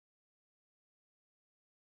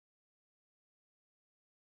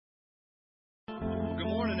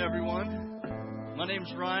everyone. My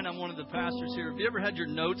name's Ryan. I'm one of the pastors here. Have you ever had your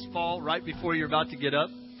notes fall right before you're about to get up?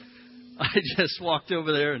 I just walked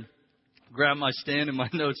over there and grabbed my stand and my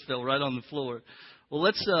notes fell right on the floor. Well,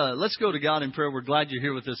 let's go to God in prayer. We're glad you're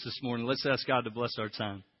here with us this morning. Let's ask God to bless our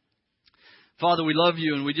time. Father, we love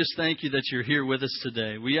you and we just thank you that you're here with us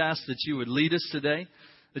today. We ask that you would lead us today,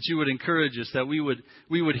 that you would encourage us, that we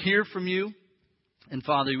would hear from you. And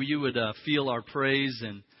Father, you would feel our praise.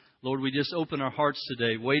 And Lord, we just open our hearts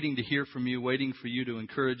today, waiting to hear from you, waiting for you to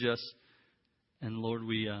encourage us. And Lord,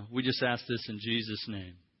 we just ask this in Jesus'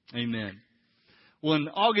 name. Amen. Well, in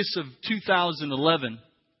August of 2011,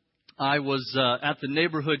 I was at the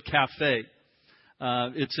Neighborhood Cafe.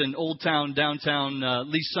 It's in Old Town, downtown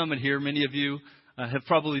Lee Summit here. Many of you have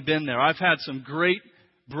probably been there. I've had some great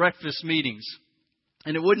breakfast meetings.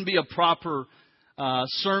 And it wouldn't be a proper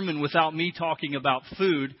sermon without me talking about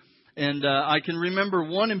food. And I can remember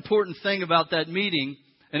one important thing about that meeting,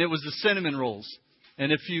 and it was the cinnamon rolls.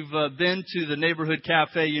 And if you've been to the Neighborhood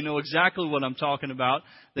Cafe, you know exactly what I'm talking about.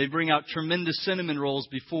 They bring out tremendous cinnamon rolls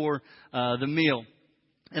before the meal.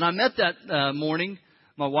 And I met that morning,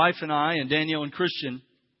 my wife and I, and Danielle and Christian,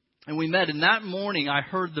 and we met. And that morning, I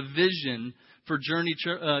heard the vision for Journey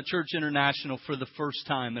Church International for the first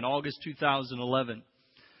time in August 2011.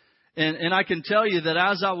 And I can tell you that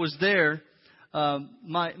as I was there,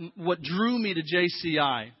 what drew me to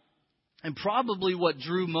JCI, and probably what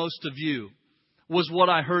drew most of you, was what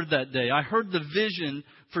I heard that day. I heard the vision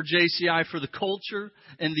for JCI, for the culture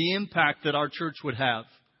and the impact that our church would have.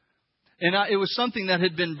 And it was something that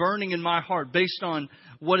had been burning in my heart based on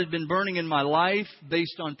what had been burning in my life,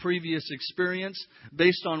 based on previous experience,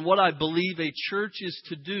 based on what I believe a church is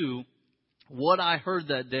to do. What I heard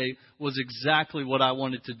that day was exactly what I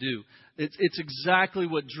wanted to do. It's exactly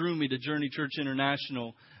what drew me to Journey Church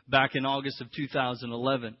International back in August of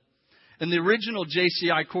 2011. And the original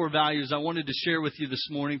JCI core values I wanted to share with you this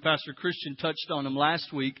morning. Pastor Christian touched on them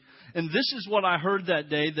last week. And this is what I heard that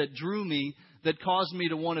day that drew me, that caused me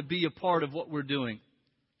to want to be a part of what we're doing.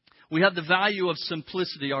 We had the value of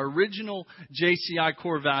simplicity. Our original JCI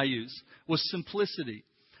core values was simplicity.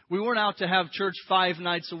 We weren't out to have church 5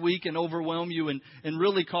 nights a week and overwhelm you and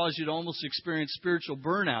really cause you to almost experience spiritual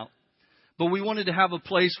burnout. But we wanted to have a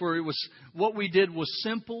place where it was what we did was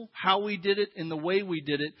simple. How we did it and the way we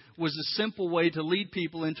did it was a simple way to lead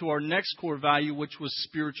people into our next core value, which was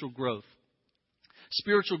spiritual growth.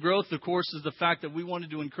 Spiritual growth, of course, is the fact that we wanted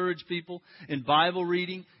to encourage people in Bible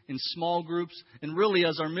reading, in small groups, and really,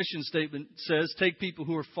 as our mission statement says, take people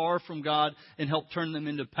who are far from God and help turn them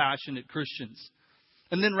into passionate Christians.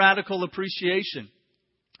 And then radical appreciation.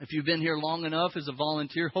 If you've been here long enough as a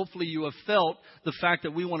volunteer, hopefully you have felt the fact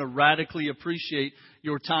that we want to radically appreciate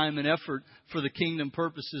your time and effort for the kingdom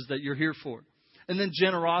purposes that you're here for. And then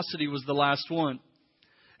generosity was the last one.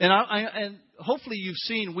 And hopefully you've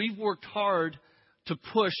seen we've worked hard to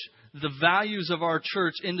push the values of our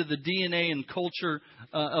church into the DNA and culture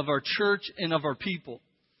of our church and of our people,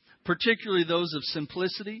 particularly those of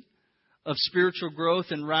simplicity, of spiritual growth,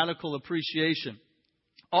 and radical appreciation.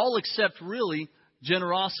 All except really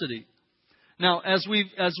generosity. Now, as we've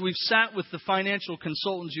sat with the financial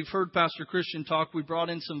consultants, you've heard Pastor Christian talk. We brought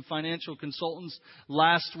in some financial consultants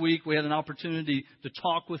last week. We had an opportunity to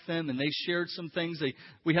talk with them, and they shared some things.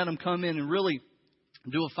 We had them come in and really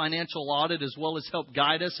do a financial audit as well as help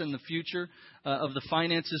guide us in the future of the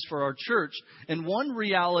finances for our church. And one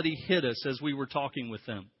reality hit us as we were talking with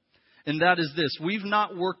them, and that is this: we've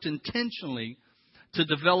not worked intentionally to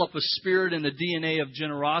develop a spirit and a DNA of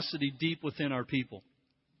generosity deep within our people.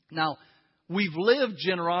 Now, we've lived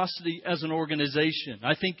generosity as an organization.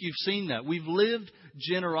 I think you've seen that. We've lived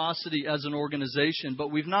generosity as an organization, but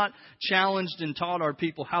we've not challenged and taught our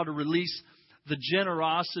people how to release the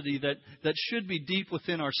generosity that should be deep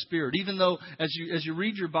within our spirit. Even though, as you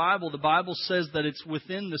read your Bible, the Bible says that it's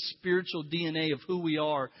within the spiritual DNA of who we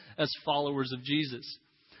are as followers of Jesus.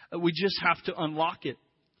 We just have to unlock it.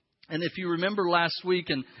 And if you remember last week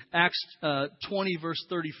in Acts 20, verse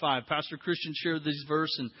 35, Pastor Christian shared this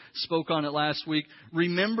verse and spoke on it last week,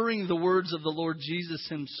 remembering the words of the Lord Jesus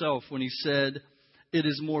himself when he said, "It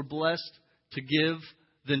is more blessed to give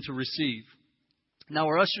than to receive." Now,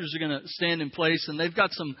 our ushers are going to stand in place, and they've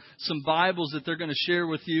got some Bibles that they're going to share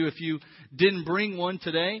with you. If you didn't bring one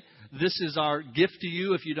today, this is our gift to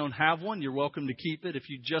you. If you don't have one, you're welcome to keep it. If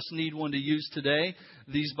you just need one to use today,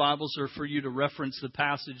 these Bibles are for you to reference the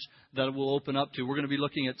passage that we'll open up to. We're going to be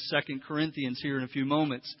looking at 2 Corinthians here in a few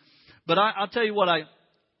moments. But I'll tell you what, I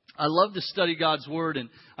love to study God's Word, and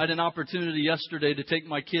I had an opportunity yesterday to take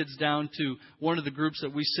my kids down to one of the groups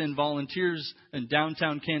that we send volunteers in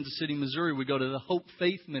downtown Kansas City, Missouri. We go to the Hope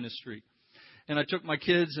Faith Ministry. And I took my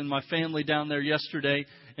kids and my family down there yesterday,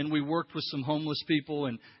 and we worked with some homeless people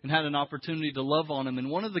and had an opportunity to love on them. And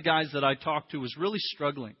one of the guys that I talked to was really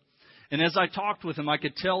struggling. And as I talked with him, I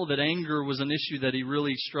could tell that anger was an issue that he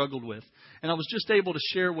really struggled with. And I was just able to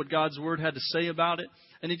share what God's Word had to say about it.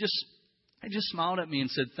 And he just smiled at me and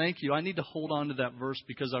said, "Thank you. I need to hold on to that verse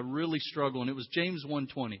because I really struggle." And it was James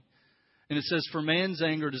 1:20. And it says, "For man's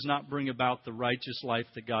anger does not bring about the righteous life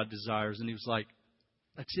that God desires." And he was like,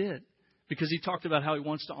 that's it. Because he talked about how he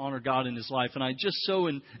wants to honor God in his life. And I just so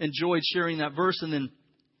enjoyed sharing that verse. And then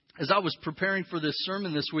as I was preparing for this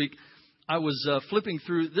sermon this week, I was flipping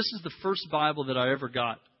through. This is the first Bible that I ever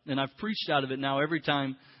got. And I've preached out of it now every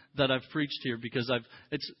time that I've preached here because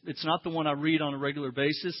it's not the one I read on a regular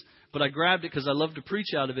basis, but I grabbed it because I love to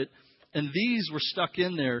preach out of it. And these were stuck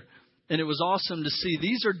in there, and it was awesome to see.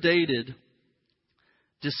 These are dated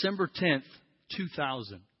December 10th,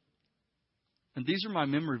 2000. And these are my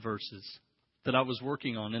memory verses that I was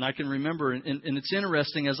working on. And I can remember, and it's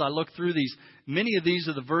interesting as I look through these, many of these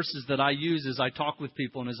are the verses that I use as I talk with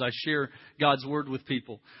people and as I share God's Word with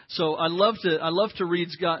people. So I love to read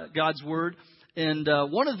God's Word. And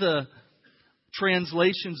one of the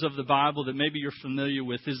translations of the Bible that maybe you're familiar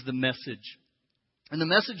with is the Message. And the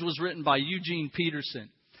Message was written by Eugene Peterson.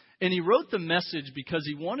 And he wrote the Message because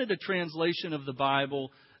he wanted a translation of the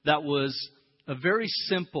Bible that was very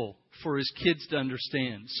simple for his kids to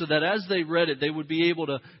understand, so that as they read it, they would be able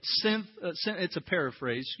to it's a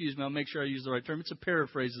paraphrase. Excuse me, I'll make sure I use the right term. It's a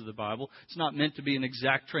paraphrase of the Bible. It's not meant to be an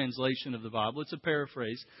exact translation of the Bible. It's a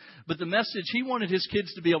paraphrase. But the Message, he wanted his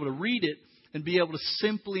kids to be able to read it and be able to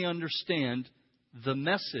simply understand the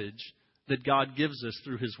message that God gives us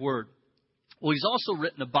through His Word. Well, he's also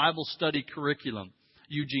written a Bible study curriculum,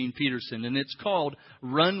 Eugene Peterson, and it's called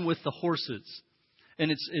Run with the Horses. And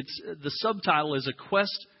it's the subtitle is A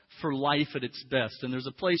Quest for Life at Its Best. And there's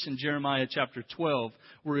a place in Jeremiah chapter 12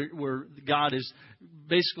 where God is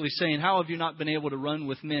basically saying, how have you not been able to run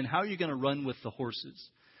with men? How are you going to run with the horses?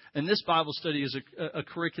 And this Bible study is a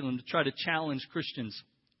curriculum to try to challenge Christians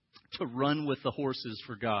to run with the horses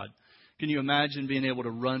for God. Can you imagine being able to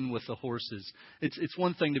run with the horses? It's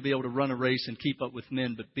one thing to be able to run a race and keep up with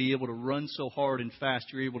men, but be able to run so hard and fast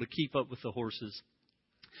you're able to keep up with the horses.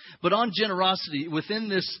 But on generosity, within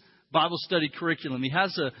this Bible study curriculum, he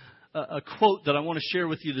has a quote that I want to share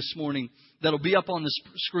with you this morning that'll be up on the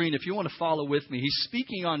screen if you want to follow with me. He's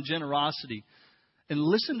speaking on generosity. And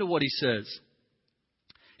listen to what he says.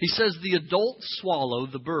 He says, the adult swallow,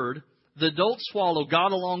 the bird, the adult swallow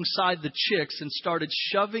got alongside the chicks and started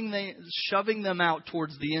shoving them out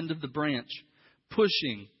towards the end of the branch.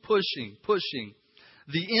 Pushing.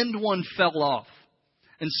 The end one fell off.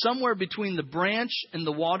 And somewhere between the branch and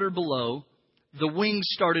the water below, the wings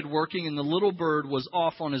started working and the little bird was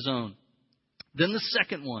off on his own. Then the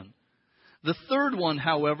second one. The third one,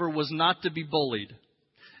 however, was not to be bullied.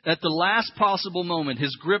 At the last possible moment,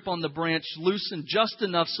 his grip on the branch loosened just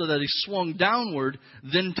enough so that he swung downward,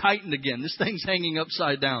 then tightened again. This thing's hanging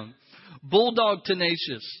upside down. Bulldog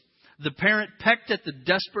tenacious. The parent pecked at the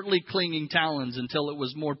desperately clinging talons until it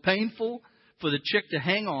was more painful for the chick to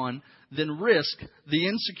hang on than risk the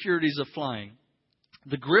insecurities of flying.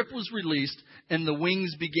 The grip was released and the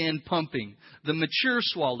wings began pumping. The mature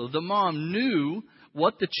swallow, the mom, knew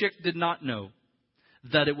what the chick did not know,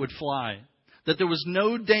 that it would fly, that there was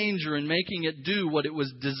no danger in making it do what it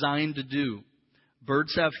was designed to do.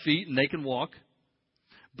 Birds have feet and they can walk.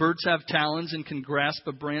 Birds have talons and can grasp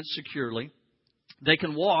a branch securely. They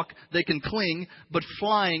can walk, they can cling, but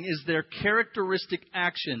flying is their characteristic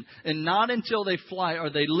action. And not until they fly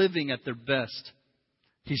are they living at their best.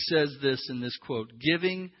 He says this in this quote,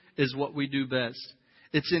 giving is what we do best.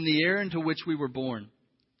 It's in the air into which we were born.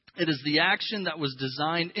 It is the action that was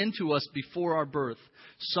designed into us before our birth.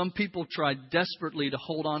 Some people try desperately to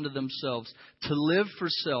hold on to themselves, to live for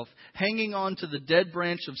self, hanging on to the dead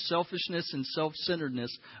branch of selfishness and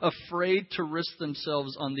self-centeredness, afraid to risk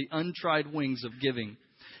themselves on the untried wings of giving.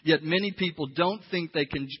 Yet many people don't think they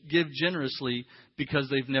can give generously because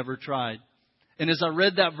they've never tried. And as I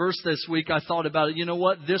read that verse this week, I thought about it. You know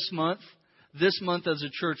what? This month as a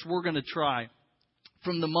church, we're going to try.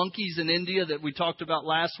 From the monkeys in India that we talked about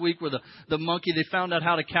last week, where the monkey, they found out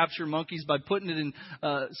how to capture monkeys by putting it in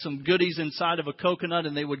some goodies inside of a coconut,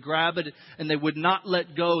 and they would grab it and they would not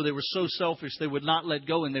let go. They were so selfish, they would not let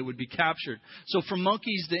go and they would be captured. So from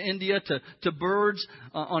monkeys to India to birds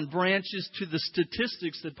on branches to the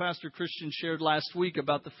statistics that Pastor Christian shared last week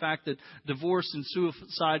about the fact that divorce and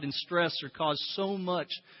suicide and stress are caused so much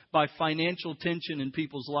by financial tension in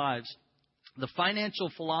people's lives. The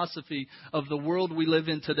financial philosophy of the world we live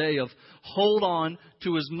in today of hold on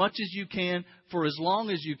to as much as you can for as long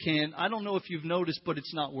as you can. I don't know if you've noticed, but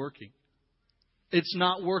it's not working. It's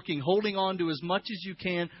not working. Holding on to as much as you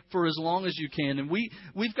can for as long as you can. And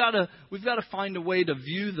we've got to find a way to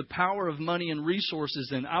view the power of money and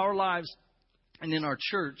resources in our lives and in our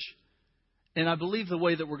church. And I believe the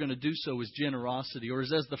way that we're going to do so is generosity, or as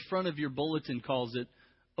the front of your bulletin calls it,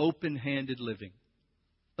 open-handed living.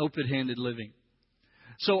 Open-handed living.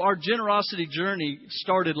 So our generosity journey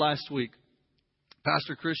started last week.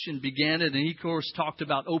 Pastor Christian began it, and he, of course, talked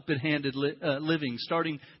about open-handed living,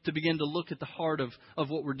 starting to begin to look at the heart of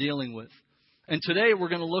what we're dealing with. And today we're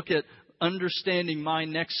going to look at understanding my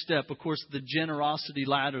next step, of course, the generosity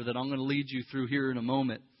ladder that I'm going to lead you through here in a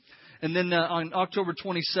moment. And then on October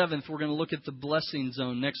 27th, we're going to look at the blessing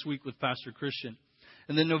zone next week with Pastor Christian.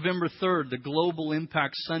 And then November 3rd, the Global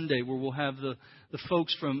Impact Sunday, where we'll have the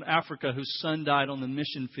folks from Africa whose son died on the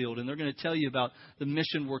mission field. And they're going to tell you about the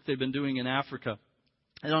mission work they've been doing in Africa.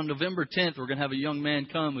 And on November 10th, we're going to have a young man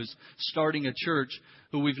come who's starting a church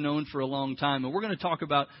who we've known for a long time. And we're going to talk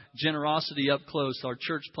about generosity up close, our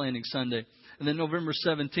church planning Sunday. And then November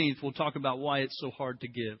 17th, we'll talk about why it's so hard to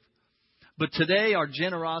give. But today, our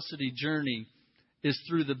generosity journey is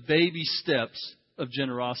through the baby steps of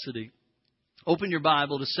generosity. Open your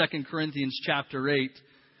Bible to 2 Corinthians chapter 8.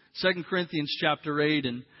 2 Corinthians chapter 8,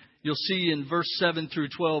 and you'll see in verse 7 through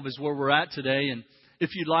 12 is where we're at today. And if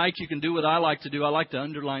you'd like, you can do what I like to do. I like to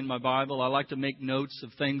underline my Bible. I like to make notes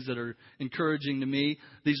of things that are encouraging to me.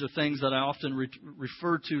 These are things that I often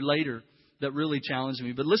refer to later that really challenge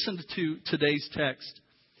me. But listen to today's text.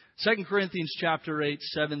 2 Corinthians chapter 8,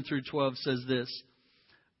 7 through 12 says this.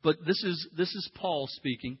 But this is Paul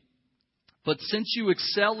speaking. But since you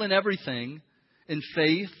excel in everything, in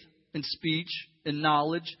faith, in speech, in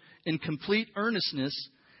knowledge, in complete earnestness,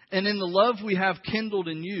 and in the love we have kindled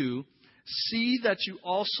in you, see that you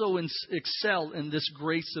also excel in this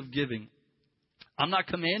grace of giving. I'm not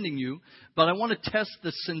commanding you, but I want to test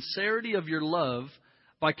the sincerity of your love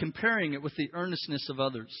by comparing it with the earnestness of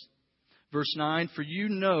others. Verse 9, for you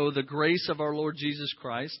know the grace of our Lord Jesus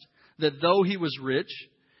Christ, that though he was rich,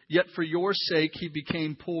 yet for your sake he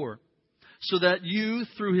became poor, so that you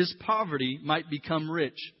through his poverty might become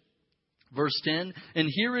rich. Verse 10, and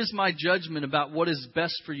here is my judgment about what is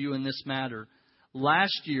best for you in this matter.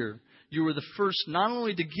 Last year, you were the first not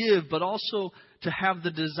only to give, but also to have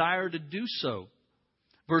the desire to do so.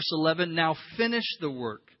 Verse 11, now finish the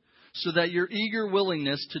work, so that your eager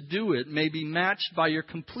willingness to do it may be matched by your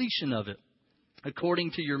completion of it,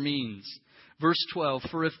 according to your means. Verse 12,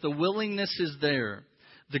 for if the willingness is there,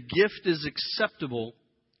 the gift is acceptable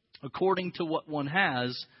according to what one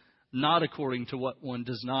has, not according to what one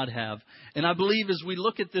does not have. And I believe as we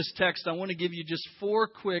look at this text, I want to give you just 4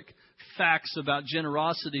 quick facts about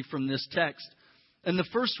generosity from this text. And the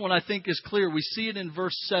first one I think is clear. We see it in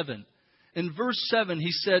verse 7. In verse 7,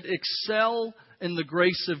 he said, excel in the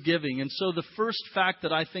grace of giving. And so the first fact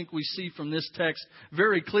that I think we see from this text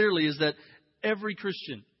very clearly is that every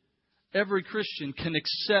Christian can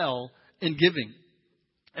excel in giving.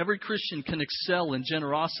 Every Christian can excel in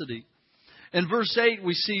generosity. In verse 8,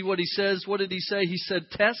 we see what he says. What did he say? He said,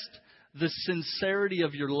 test the sincerity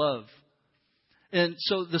of your love. And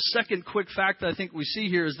so the second quick fact that I think we see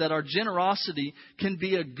here is that our generosity can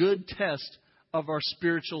be a good test of our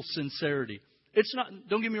spiritual sincerity. It's not,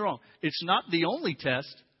 don't get me wrong, it's not the only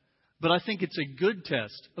test, but I think it's a good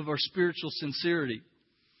test of our spiritual sincerity.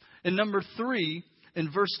 And number 3,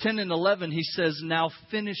 in verse 10 and 11, he says, now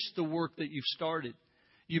finish the work that you've started.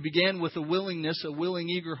 You began with a willingness, a willing,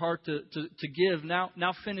 eager heart to give.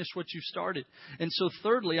 Now finish what you started. And so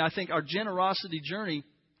thirdly, I think our generosity journey,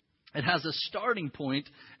 it has a starting point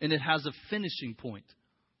and it has a finishing point.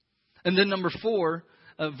 And then number 4,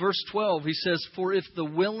 verse 12, he says, for if the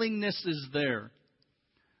willingness is there.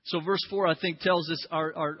 So verse 4, I think, tells us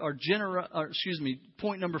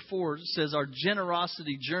point number 4 says our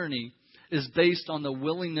generosity journey is based on the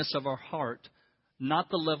willingness of our heart, not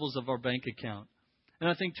the levels of our bank account. And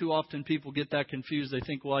I think too often people get that confused. They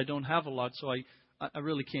think, well, I don't have a lot, so I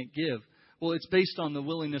really can't give. Well, it's based on the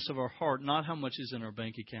willingness of our heart, not how much is in our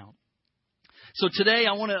bank account. So today,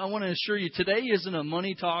 I want to assure you, today isn't a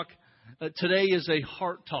money talk. Today is a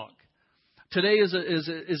heart talk. Today is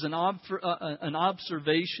an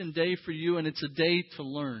observation day for you, and it's a day to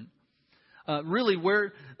learn. Really,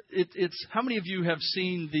 it's how many of you have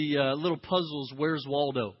seen the little puzzles, Where's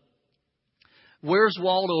Waldo? Where's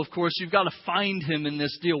Waldo? Of course, you've got to find him in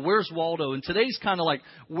this deal. Where's Waldo? And today's kind of like,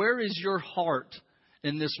 where is your heart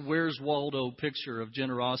in this Where's Waldo picture of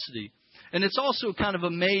generosity? And it's also kind of a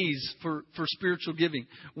maze for spiritual giving.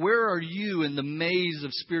 Where are you in the maze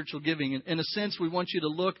of spiritual giving? In a sense, we want you to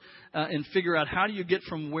look and figure out how do you get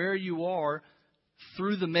from where you are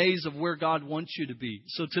through the maze of where God wants you to be.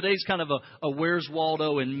 So today's kind of a Where's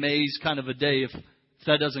Waldo and maze kind of a day, if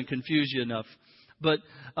that doesn't confuse you enough. But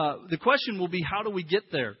the question will be, how do we get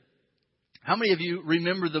there? How many of you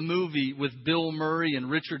remember the movie with Bill Murray and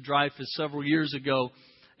Richard Dreyfuss several years ago?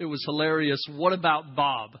 It was hilarious. What About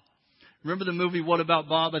Bob? Remember the movie What About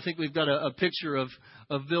Bob? I think we've got a picture of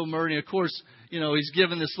Bill Murray. Of course, he's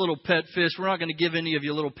given this little pet fish. We're not going to give any of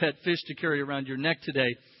you a little pet fish to carry around your neck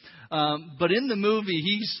today. But in the movie,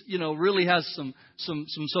 he's, really has some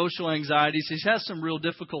social anxieties. He has some real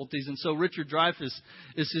difficulties. And so Richard Dreyfuss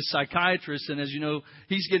is his psychiatrist. And as you know,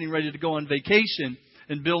 he's getting ready to go on vacation.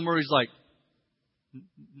 And Bill Murray's like,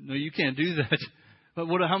 no, you can't do that. But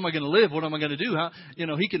how am I going to live? What am I going to do?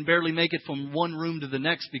 He can barely make it from one room to the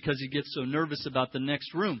next because he gets so nervous about the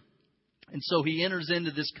next room. And so he enters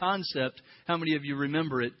into this concept. How many of you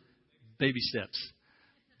remember it? Baby steps.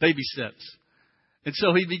 Baby steps. And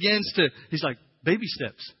so he's like, baby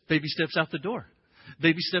steps out the door.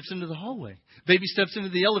 Baby steps into the hallway. Baby steps into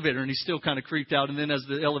the elevator. And he's still kind of creeped out. And then as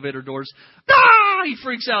the elevator doors, he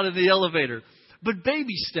freaks out in the elevator. But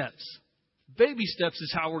baby steps. Baby steps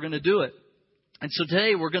is how we're going to do it. And so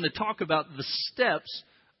today we're going to talk about the steps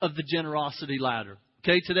of the generosity ladder.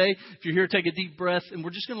 Okay, today, if you're here, take a deep breath. And we're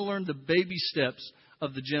just going to learn the baby steps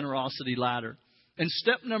of the generosity ladder. And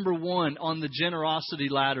step number 1 on the generosity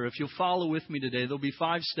ladder, if you'll follow with me today, there'll be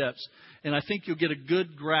 5 steps. And I think you'll get a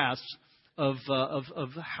good grasp of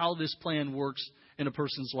how this plan works in a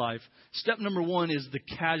person's life. Step number 1 is the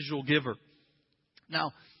casual giver.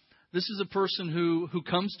 Now, this is a person who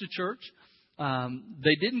comes to church.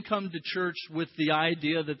 They didn't come to church with the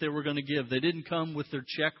idea that they were going to give. They didn't come with their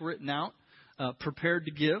check written out, prepared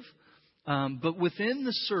to give. But within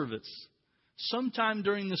the service, sometime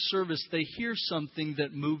during the service, they hear something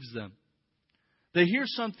that moves them. They hear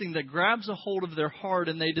something that grabs a hold of their heart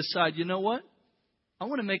and they decide, you know what? I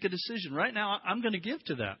want to make a decision. Right now, I'm going to give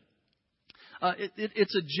to that.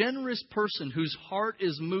 It's a generous person whose heart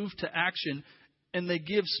is moved to action and they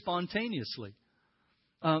give spontaneously.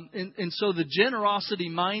 And so the generosity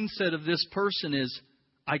mindset of this person is,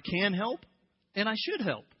 I can help and I should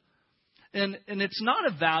help. And it's not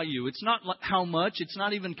a value. It's not like how much. It's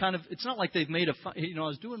not even it's not like they've made I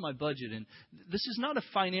was doing my budget and this is not a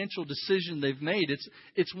financial decision they've made.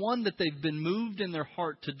 It's one that they've been moved in their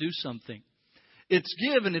heart to do something. It's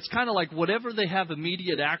give, and it's kind of like whatever they have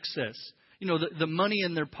immediate access, the money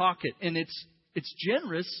in their pocket. And it's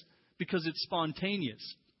generous because it's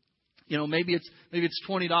spontaneous. Maybe it's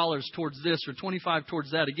 $20 towards this or $25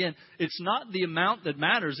 towards that. Again, it's not the amount that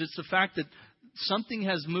matters. It's the fact that something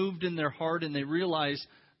has moved in their heart and they realize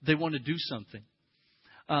they want to do something.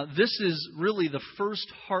 This is really the first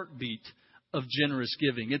heartbeat of generous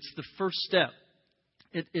giving. It's the first step.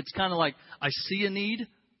 It's kind of like, I see a need,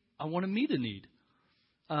 I want to meet a need.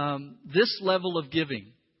 This level of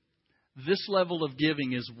giving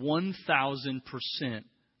is 1,000%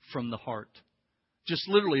 from the heart. Just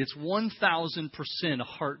literally, it's 1,000% a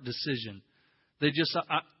heart decision. They just,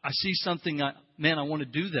 I see something, I want to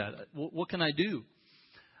do that. What can I do?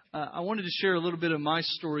 I wanted to share a little bit of my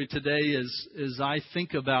story today as I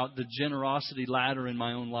think about the generosity ladder in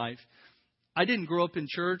my own life. I didn't grow up in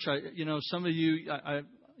church. Some of you,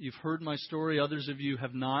 you've heard my story. Others of you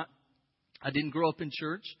have not. I didn't grow up in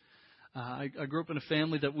church. I grew up in a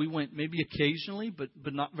family that we went maybe occasionally, but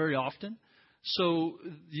not very often. So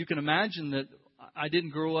you can imagine that I didn't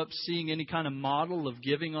grow up seeing any kind of model of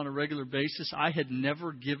giving on a regular basis. I had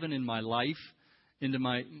never given in my life into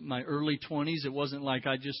my early 20s. It wasn't like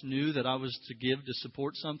I just knew that I was to give to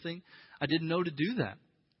support something. I didn't know to do that.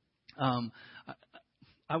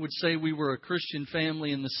 I would say we were a Christian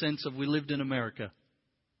family in the sense of we lived in America.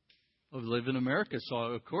 We live in America, so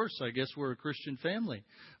of course I guess we're a Christian family.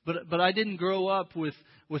 But I didn't grow up with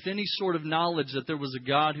any sort of knowledge that there was a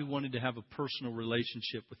God who wanted to have a personal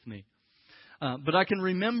relationship with me. But I can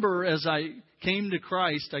remember as I came to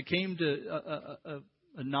Christ, I came to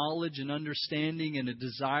a knowledge and understanding and a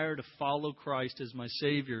desire to follow Christ as my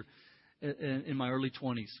Savior in my early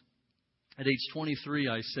 20s. At age 23,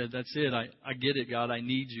 I said, that's it. I get it, God. I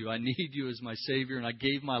need you. I need you as my Savior. And I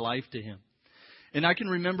gave my life to Him. And I can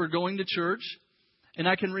remember going to church. And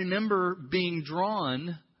I can remember being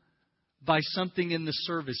drawn by something in the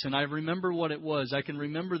service. And I remember what it was. I can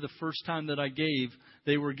remember the first time that I gave.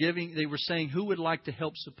 They were saying, who would like to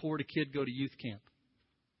help support a kid go to youth camp?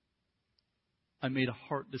 I made a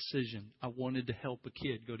heart decision. I wanted to help a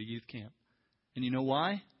kid go to youth camp. And you know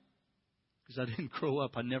why? Because I didn't grow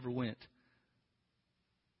up. I never went.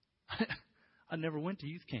 I never went to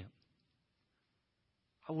youth camp.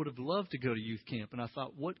 I would have loved to go to youth camp. And I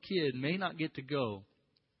thought, what kid may not get to go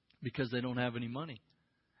because they don't have any money?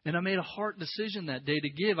 And I made a heart decision that day to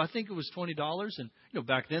give. I think it was $20. And,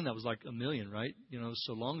 back then that was like $1 million, right? It was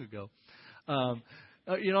so long ago.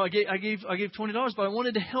 I gave $20, but I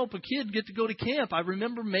wanted to help a kid get to go to camp. I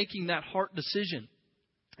remember making that heart decision.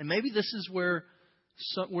 And maybe this is where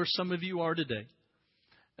some of you are today.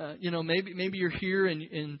 Maybe you're here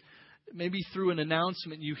and maybe through an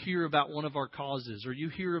announcement you hear about one of our causes, or you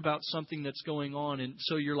hear about something that's going on, and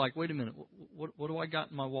so you're like, wait a minute, what do I got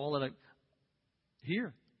in my wallet?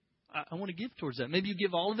 I want to give towards that. Maybe you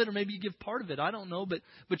give all of it, or maybe you give part of it. I don't know, but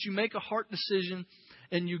you make a heart decision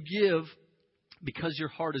and you give because your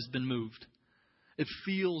heart has been moved. It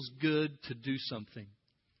feels good to do something.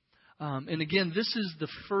 And again, this is the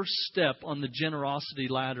first step on the generosity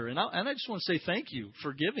ladder. And I just want to say thank you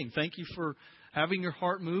for giving. Thank you for having your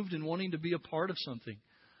heart moved and wanting to be a part of something.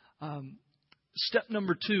 Step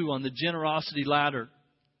number 2 on the generosity ladder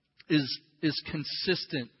is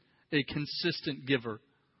consistent, a consistent giver.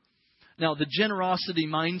 Now, the generosity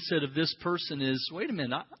mindset of this person is, wait a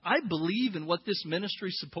minute, I believe in what this ministry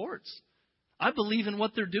supports. I believe in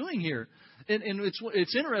what they're doing here. And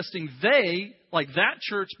it's interesting. That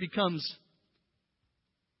church becomes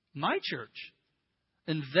my church.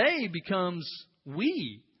 And they becomes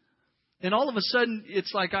we. And all of a sudden,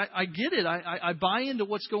 it's like, I get it. I buy into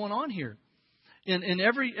what's going on here. And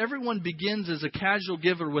everyone begins as a casual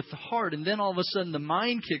giver with the heart. And then all of a sudden, the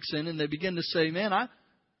mind kicks in and they begin to say, man, I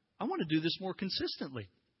want to do this more consistently.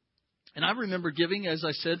 And I remember giving, as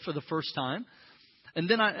I said, for the first time. And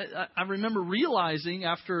then I remember realizing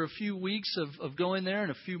after a few weeks of going there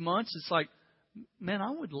and a few months, it's like, man,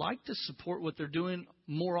 I would like to support what they're doing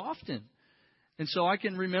more often. And so I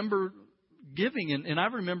can remember giving, and I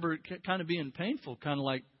remember it kind of being painful, kind of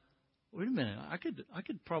like, wait a minute, I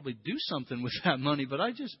could probably do something with that money, but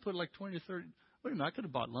I just put like 20 or 30. Wait a minute, I could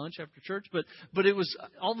have bought lunch after church, but it was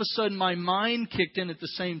all of a sudden my mind kicked in at the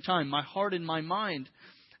same time, my heart and my mind.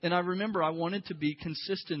 And I remember I wanted to be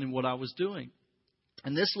consistent in what I was doing.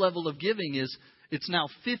 And this level of giving it's now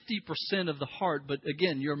 50% of the heart. But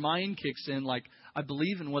again, your mind kicks in like, I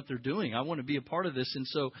believe in what they're doing. I want to be a part of this. And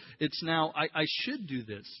so it's now, I should do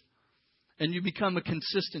this. And you become a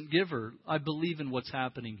consistent giver. I believe in what's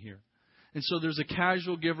happening here. And so there's a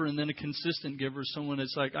casual giver and then a consistent giver, someone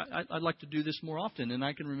that's like, I'd like to do this more often. And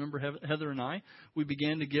I can remember Heather and I, we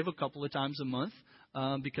began to give a couple of times a month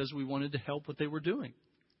because we wanted to help what they were doing.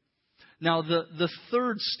 Now, the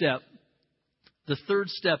third step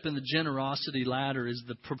in the generosity ladder is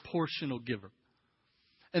the proportional giver.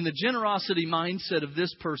 And the generosity mindset of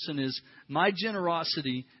this person is, my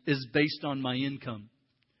generosity is based on my income,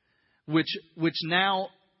 which now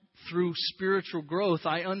through spiritual growth,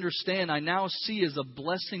 I understand, I now see as a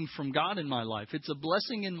blessing from God in my life. It's a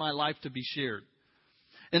blessing in my life to be shared.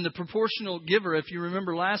 And the proportional giver, if you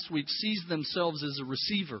remember last week, sees themselves as a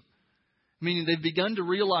receiver, meaning they've begun to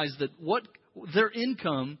realize that what their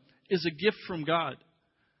income is a gift from God.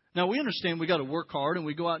 Now, we understand we got to work hard and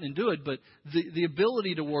we go out and do it, but the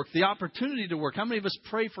ability to work, the opportunity to work. How many of us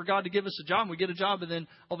pray for God to give us a job and we get a job and then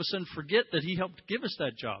all of a sudden forget that He helped give us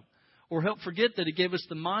that job? Or forget that He gave us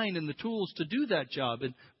the mind and the tools to do that job,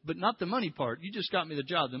 but not the money part. You just got me the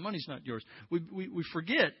job. The money's not yours. We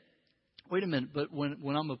forget. Wait a minute. But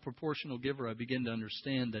when I'm a proportional giver, I begin to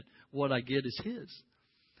understand that what I get is His.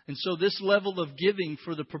 And so this level of giving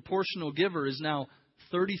for the proportional giver is now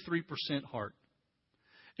 33% heart.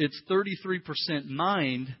 It's 33%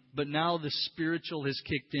 mind, but now the spiritual has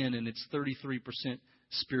kicked in and it's 33%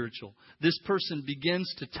 spiritual. This person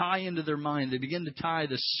begins to tie into their mind. They begin to tie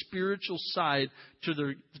the spiritual side to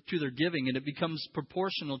their giving, and it becomes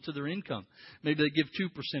proportional to their income. Maybe they give 2%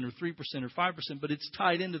 or 3% or 5%, but it's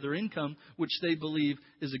tied into their income, which they believe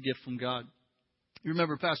is a gift from God. You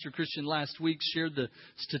remember Pastor Christian last week shared the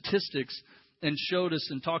statistics and showed us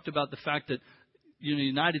and talked about the fact that the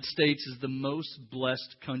United States is the most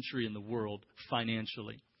blessed country in the world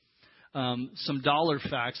financially. Some dollar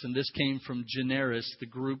facts, and this came from Generis, the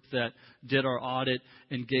group that did our audit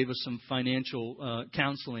and gave us some financial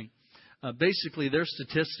counseling. Basically, their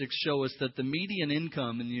statistics show us that the median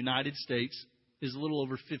income in the United States is a little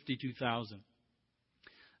over $52,000.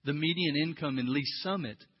 The median income in Lee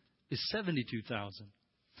Summit is $72,000.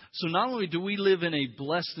 So not only do we live in a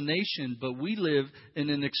blessed nation, but we live in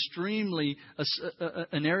an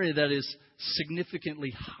area that is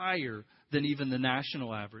significantly higher than even the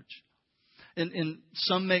national average. And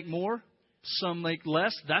some make more, some make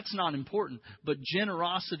less. That's not important. But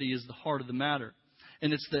generosity is the heart of the matter.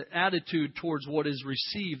 And it's the attitude towards what is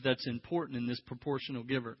received that's important in this proportional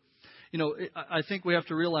giver. I think we have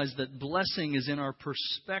to realize that blessing is in our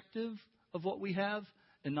perspective of what we have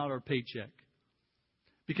and not our paycheck.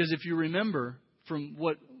 Because if you remember from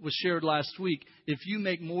what was shared last week, if you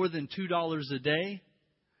make more than $2 a day,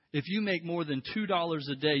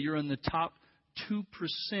 you're in the top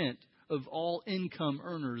 2% of all income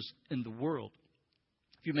earners in the world.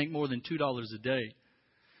 If you make more than $2 a day.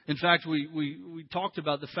 In fact, we talked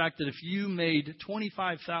about the fact that if you made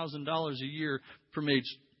 $25,000 a year from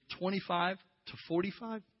age 25 to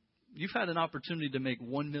 45, you've had an opportunity to make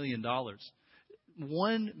 $1 million.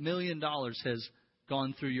 $1 million has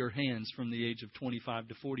gone through your hands from the age of 25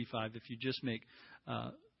 to 45 if you just make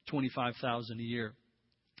 $25,000 a year.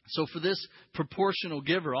 So for this proportional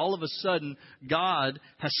giver, all of a sudden, God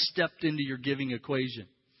has stepped into your giving equation.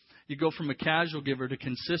 You go from a casual giver to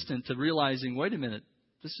consistent to realizing, wait a minute,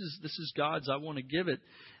 this is God's. I want to give it,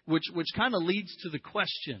 which kind of leads to the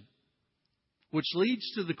question.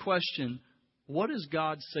 What does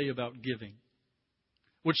God say about giving?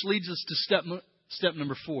 Which leads us to step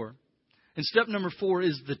number 4. And step number 4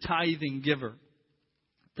 is the tithing giver.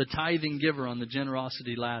 The tithing giver on the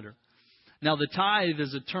generosity ladder. Now, the tithe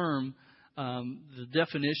is a term, the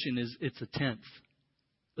definition is it's a tenth.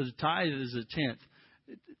 The tithe is a tenth.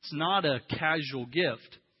 It's not a casual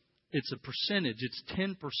gift. It's a percentage. It's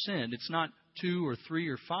 10%. It's not 2 or 3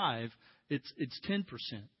 or 5. It's 10%.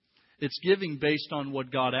 It's giving based on what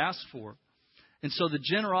God asked for. And so the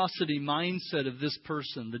generosity mindset of this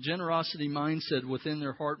person, the generosity mindset within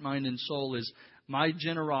their heart, mind, and soul is, my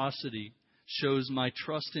generosity shows my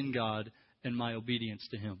trust in God and my obedience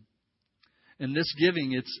to Him. And this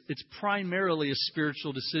giving, it's primarily a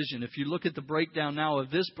spiritual decision. If you look at the breakdown now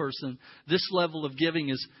of this person, this level of giving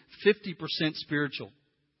is 50% spiritual.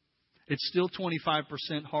 It's still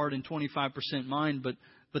 25% heart and 25% mind, but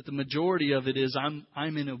the majority of it is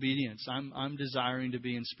I'm in obedience. I'm desiring to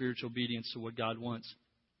be in spiritual obedience to what God wants.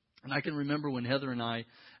 And I can remember when Heather and I,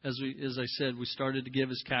 as I said, we started to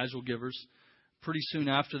give as casual givers. Pretty soon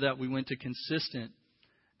after that, we went to consistent.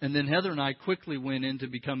 And then Heather and I quickly went into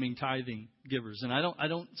becoming tithing givers. And I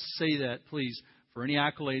don't say that, please, for any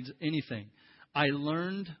accolades, anything. I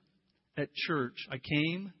learned at church. I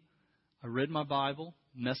came, I read my Bible,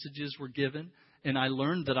 messages were given, and I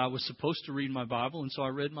learned that I was supposed to read my Bible, and so I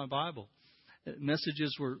read my Bible.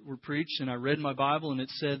 Messages were preached, and I read my Bible, and it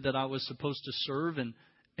said that I was supposed to serve, and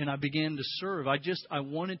I began to serve. I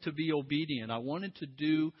wanted to be obedient. I wanted to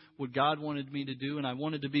do what God wanted me to do, and I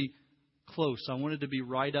wanted to be close. I wanted to be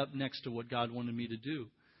right up next to what God wanted me to do.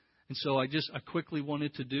 And so I quickly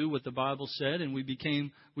wanted to do what the Bible said, and we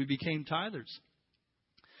became tithers.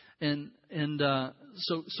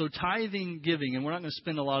 So tithing, giving, and we're not going to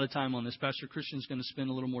spend a lot of time on this. Pastor Christian's going to spend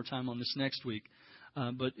a little more time on this next week.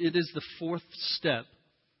 But it is the 4th step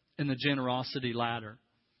in the generosity ladder.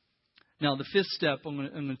 Now, the 5th step, I'm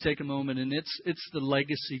going to take a moment, and it's the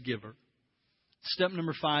legacy giver. Step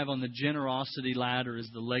number 5 on the generosity ladder is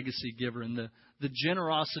the legacy giver. And the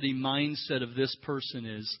generosity mindset of this person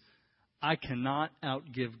is, I cannot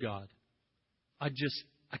outgive God. I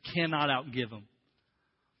cannot outgive Him.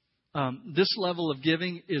 This level of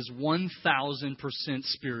giving is 1,000%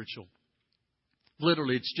 spiritual.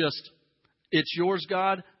 Literally, it's yours,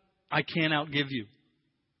 God. I can't outgive you.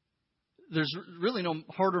 There's really no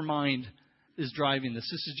heart or mind is driving this.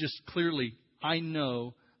 This is just clearly, I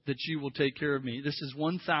know that you will take care of me. This is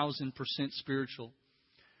 1,000% spiritual.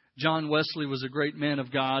 John Wesley was a great man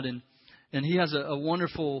of God, and he has a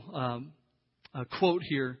wonderful quote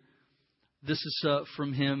here. This is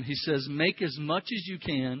from him. He says, make as much as you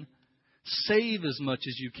can, save as much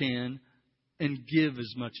as you can, and give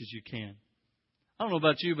as much as you can. I don't know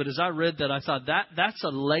about you, but as I read that, I thought that's a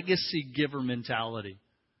legacy giver mentality.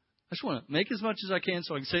 I just want to make as much as I can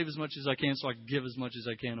so I can save as much as I can so I can give as much as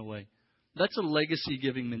I can away. That's a legacy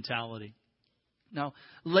giving mentality. Now,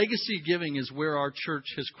 legacy giving is where our church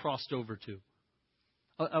has crossed over to.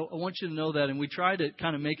 I want you to know that, and we try to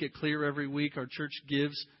kind of make it clear every week. Our church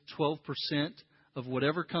gives 12% of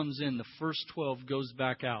whatever comes in. The first 12 goes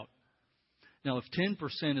back out. Now, if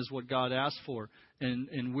 10% is what God asked for,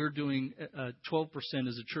 and we're doing 12%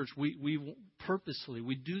 as a church, we purposely,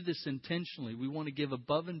 we do this intentionally. We want to give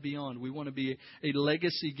above and beyond. We want to be a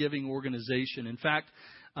legacy giving organization. In fact,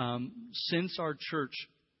 since our church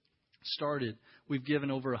started, we've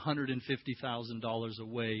given over $150,000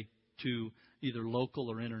 away to either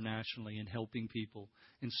local or internationally in helping people,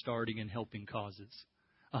 in starting and helping causes.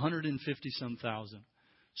 150-some thousand.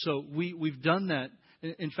 So we've done that.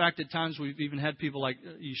 In fact, at times we've even had people like,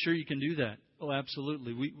 "Are you sure you can do that?" Oh,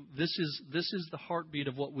 absolutely. This is the heartbeat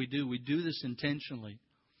of what we do. We do this intentionally.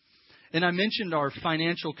 And I mentioned our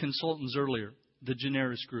financial consultants earlier, the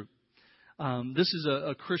Generis Group. This is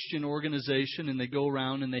a Christian organization, and they go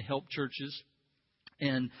around and they help churches.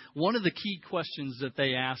 And one of the key questions that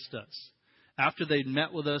they asked us, after they'd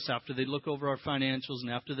met with us, after they'd look over our financials, and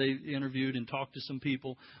after they interviewed and talked to some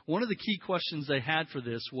people, one of the key questions they had for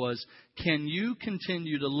this was, can you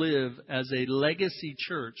continue to live as a legacy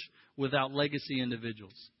church without legacy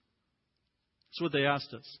individuals? That's what they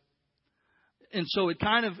asked us. And so it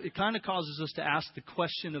kind of causes us to ask the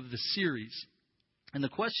question of the series. And the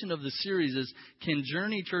question of the series is, can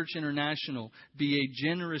Journey Church International be a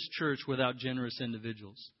generous church without generous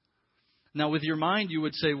individuals? Now, with your mind, you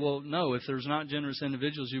would say, well, no, if there's not generous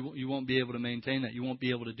individuals, you won't be able to maintain that. You won't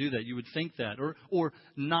be able to do that. You would think that. Or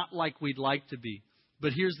not like we'd like to be.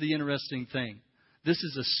 But here's the interesting thing. This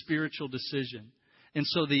is a spiritual decision. And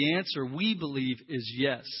so the answer, we believe, is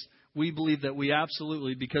yes. We believe that we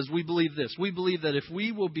absolutely, because we believe this. We believe that if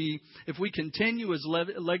we continue as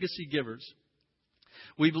legacy givers,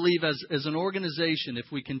 we believe as an organization, if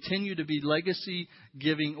we continue to be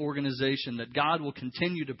legacy-giving organization, that God will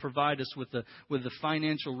continue to provide us with the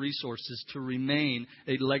financial resources to remain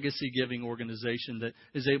a legacy-giving organization that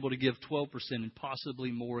is able to give 12% and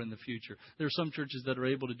possibly more in the future. There are some churches that are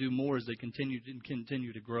able to do more as they continue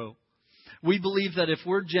to grow. We believe that if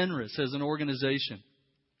we're generous as an organization,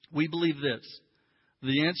 we believe this.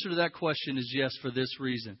 The answer to that question is yes for this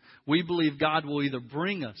reason. We believe God will either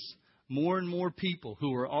bring us more and more people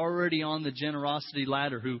who are already on the generosity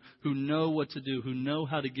ladder, who know what to do, who know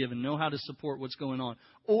how to give and know how to support what's going on.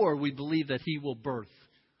 Or we believe that He will birth.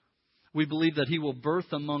 We believe that He will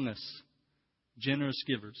birth among us generous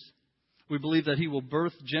givers. We believe that He will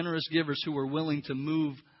birth generous givers who are willing to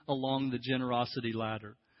move along the generosity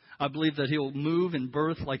ladder. I believe that He'll move and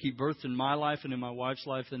birth like He birthed in my life and in my wife's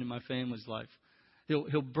life and in my family's life.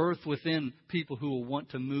 He'll birth within people who will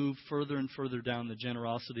want to move further and further down the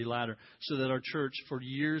generosity ladder so that our church for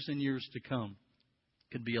years and years to come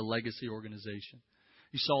could be a legacy organization.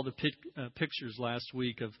 You saw the pictures last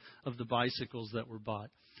week of the bicycles that were bought.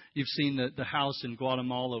 You've seen the house in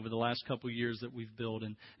Guatemala over the last couple of years that we've built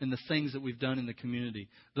and the things that we've done in the community.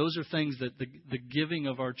 Those are things that the giving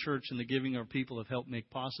of our church and the giving of our people have helped make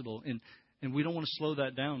possible. And we don't want to slow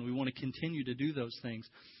that down. We want to continue to do those things.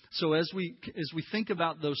 So as we think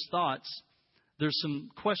about those thoughts, there's some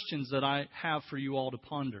questions that I have for you all to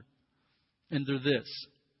ponder. And they're this.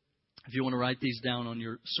 If you want to write these down on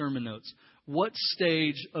your sermon notes. What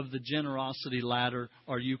stage of the generosity ladder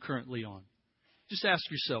are you currently on? Just ask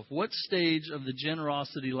yourself, what stage of the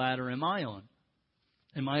generosity ladder am I on?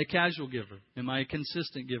 Am I a casual giver? Am I a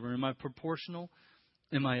consistent giver? Am I proportional?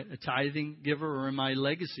 Am I a tithing giver or am I a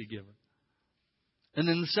legacy giver? And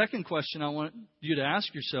then the second question I want you to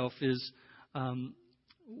ask yourself is,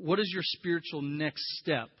 what is your spiritual next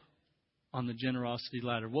step on the generosity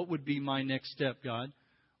ladder? What would be my next step, God?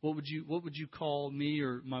 What would you call me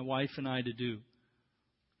or my wife and I to do?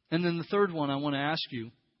 And then the third one I want to ask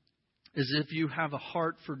you is if you have a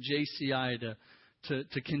heart for JCI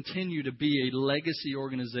to continue to be a legacy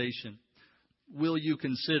organization, will you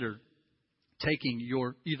consider taking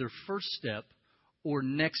your either first step or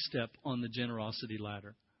next step on the generosity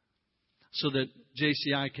ladder so that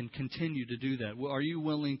JCI can continue to do that? Are you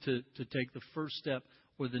willing to take the first step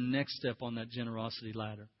or the next step on that generosity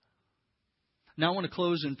ladder? Now I want to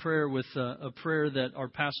close in prayer with a prayer that our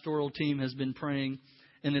pastoral team has been praying,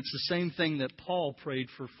 and it's the same thing that Paul prayed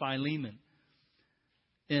for Philemon.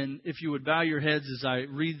 And if you would bow your heads as I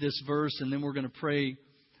read this verse, and then we're going to pray.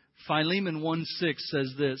 Philemon 1:6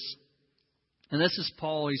 says this. And this is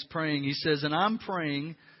Paul, he's praying. He says, and I'm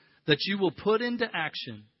praying that you will put into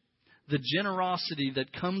action the generosity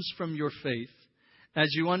that comes from your faith as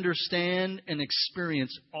you understand and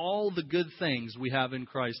experience all the good things we have in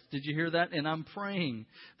Christ. Did you hear that? And I'm praying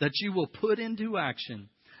that you will put into action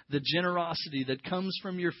the generosity that comes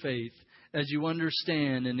from your faith as you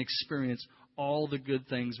understand and experience all the good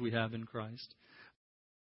things we have in Christ.